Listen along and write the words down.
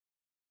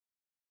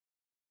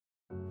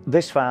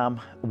This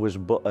farm was,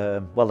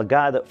 well, the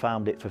guy that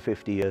farmed it for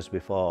 50 years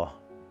before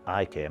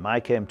I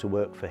came to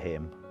work for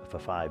him for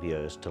 5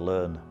 years to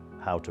learn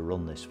how to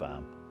run this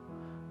farm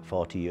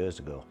 40 years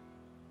ago.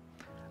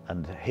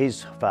 And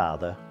his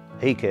father,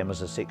 he came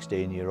as a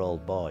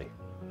 16-year-old boy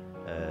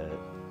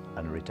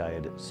and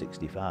retired at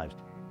 65.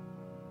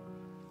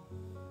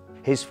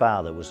 His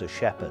father was a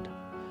shepherd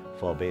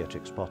for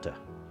Beatrix Potter.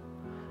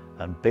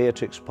 And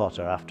Beatrix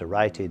Potter, after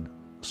writing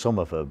some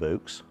of her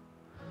books,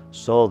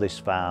 saw this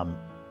farm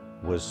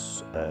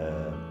was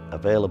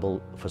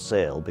available for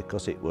sale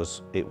because it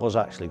was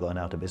actually going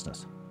out of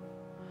business.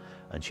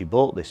 And she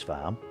bought this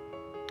farm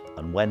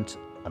and went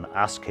and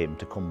asked him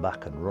to come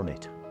back and run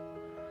it.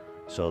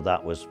 So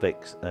that was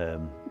Vic's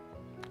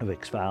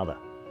father,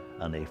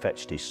 and he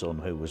fetched his son,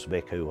 who was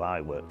Vic, who I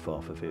worked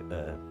for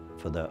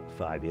the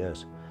 5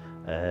 years.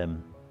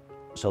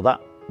 So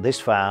that this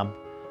farm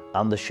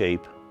and the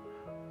sheep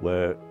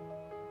were,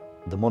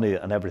 the money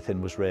and everything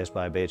was raised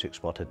by Beatrix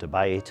Potter to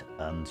buy it,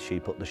 and she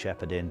put the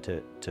shepherd in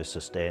to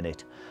sustain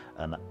it.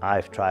 And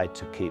I've tried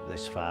to keep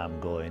this farm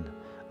going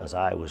as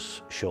I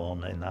was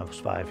shown in those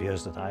 5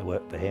 years that I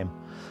worked for him.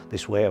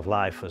 This way of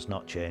life has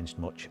not changed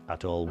much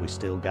at all. We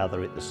still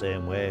gather it the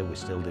same way, we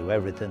still do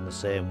everything the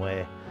same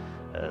way.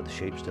 The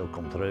sheep still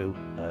come through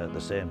the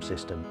same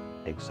system,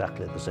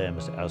 exactly the same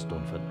as it has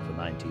done for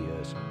 90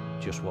 years.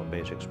 Just what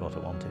Beatrix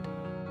Potter wanted.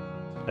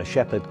 A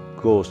shepherd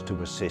goes to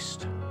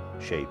assist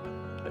sheep.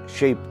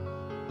 Sheep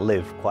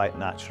live quite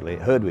naturally.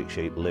 Herdwick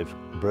sheep live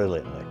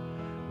brilliantly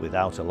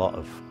without a lot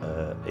of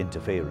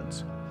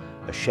interference.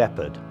 A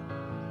shepherd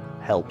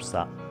helps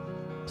that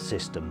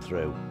system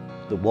through.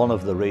 One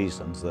of the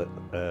reasons that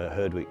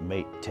Herdwick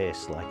meat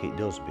tastes like it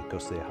does,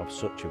 because they have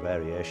such a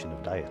variation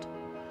of diet.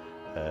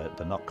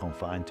 They're not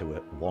confined to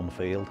one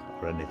field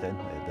or anything.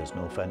 There's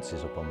no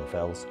fences up on the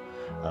fells,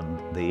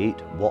 and they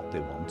eat what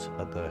they want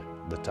at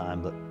the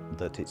time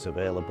that it's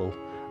available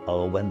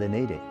or when they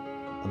need it.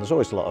 And there's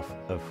always a lot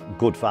of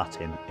good fat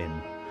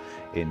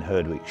in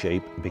Herdwick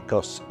sheep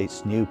because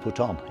it's new put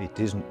on.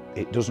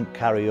 It doesn't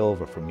carry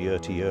over from year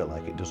to year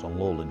like it does on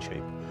lowland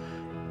sheep.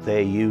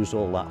 They use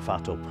all that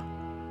fat up,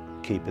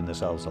 keeping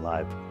themselves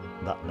alive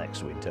that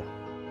next winter.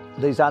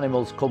 These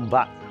animals come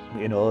back,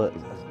 you know,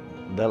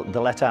 they're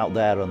let out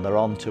there and they're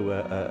onto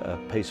a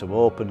piece of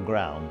open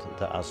ground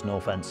that has no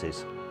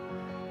fences.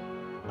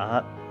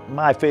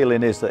 My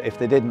feeling is that if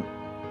they didn't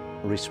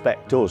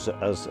respect us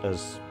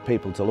as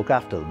people to look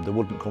after them, they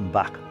wouldn't come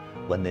back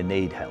when they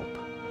need help.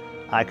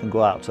 I can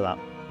go out to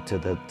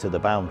the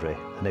boundary,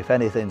 and if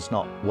anything's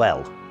not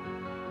well,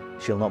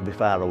 she'll not be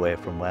far away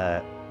from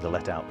where they're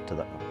let out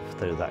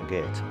through that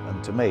gate.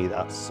 And to me,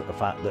 that's a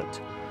fact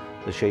that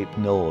the sheep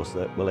knows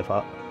that, well, if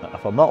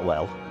I'm not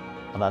well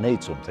and I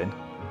need something,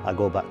 I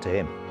go back to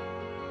him.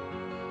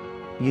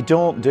 You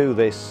don't do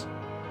this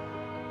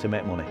to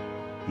make money.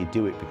 You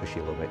do it because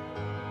you love it.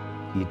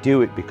 You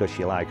do it because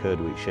you like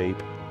Herdwick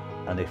sheep,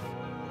 and if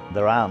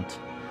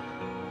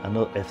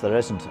there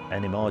isn't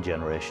any more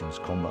generations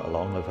come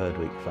along of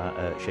Herdwick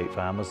sheep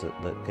farmers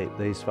that keep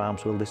these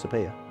farms will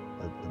disappear.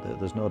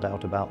 There's no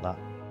doubt about that.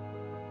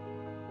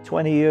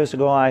 20 years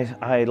ago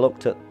I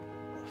looked at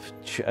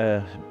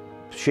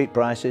sheep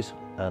prices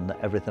and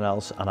everything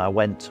else, and I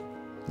went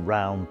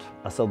round.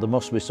 I thought there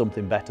must be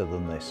something better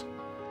than this.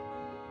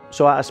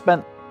 So I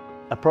spent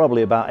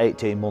probably about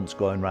 18 months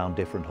going around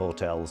different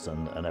hotels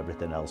and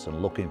everything else,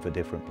 and looking for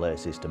different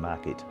places to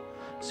market,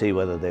 see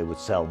whether they would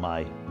sell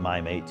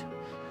my meat.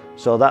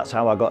 So that's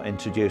how I got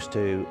introduced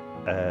to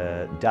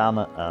Dan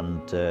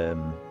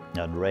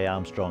and Ray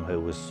Armstrong,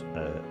 who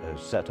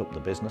set up the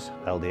business,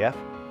 LDF.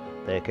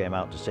 They came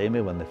out to see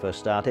me when they first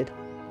started,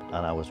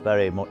 and I was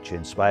very much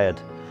inspired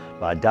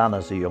by Dan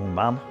as a young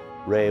man.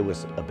 Ray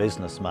was a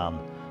businessman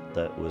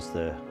that was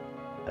the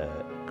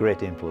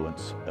great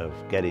influence of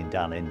getting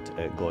Dan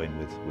going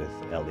with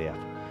LDF,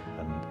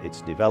 and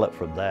it's developed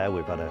from there.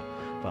 We've had a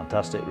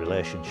fantastic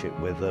relationship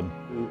with them.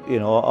 You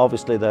know,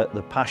 obviously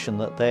the passion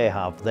that they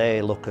have,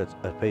 they look at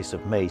a piece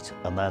of meat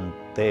and then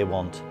they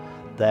want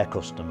their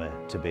customer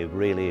to be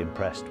really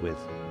impressed with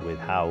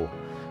how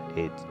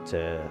it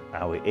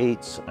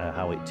eats,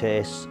 how it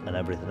tastes and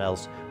everything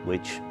else,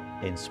 which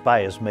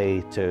inspires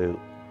me to,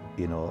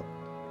 you know,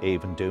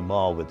 even do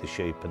more with the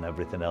sheep and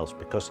everything else,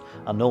 because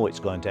I know it's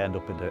going to end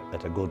up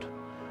at a good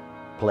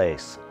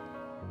place.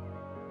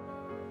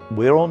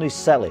 We're only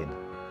selling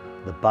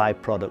the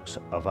byproducts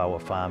of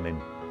our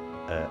farming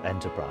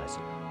enterprise.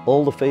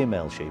 All the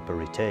female sheep are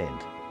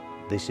retained.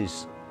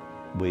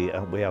 We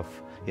have,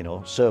 you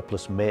know,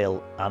 surplus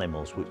male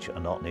animals which are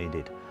not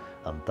needed,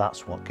 and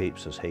that's what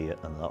keeps us here,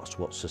 and that's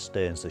what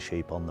sustains the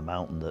sheep on the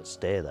mountain that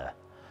stay there.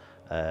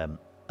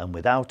 And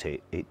without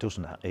it, it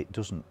doesn't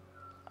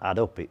add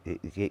up.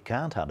 It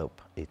can't add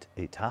up.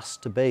 It has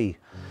to be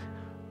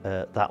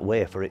that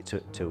way for it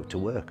to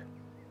work.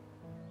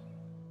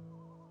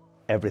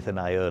 Everything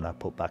I earn, I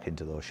put back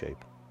into those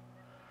sheep.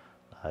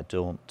 I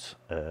don't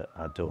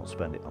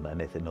spend it on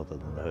anything other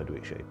than the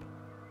Herdwick sheep.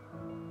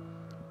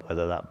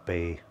 Whether that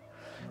be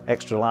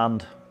extra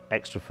land,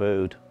 extra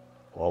food,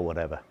 or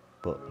whatever.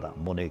 but that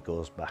money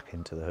goes back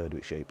into the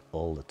Herdwick sheep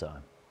all the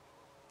time.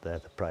 They're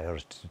the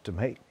priority to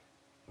me.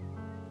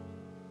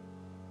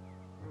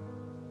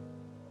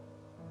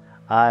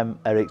 I'm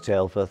Eric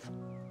Taylforth,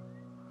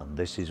 and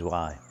this is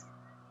why.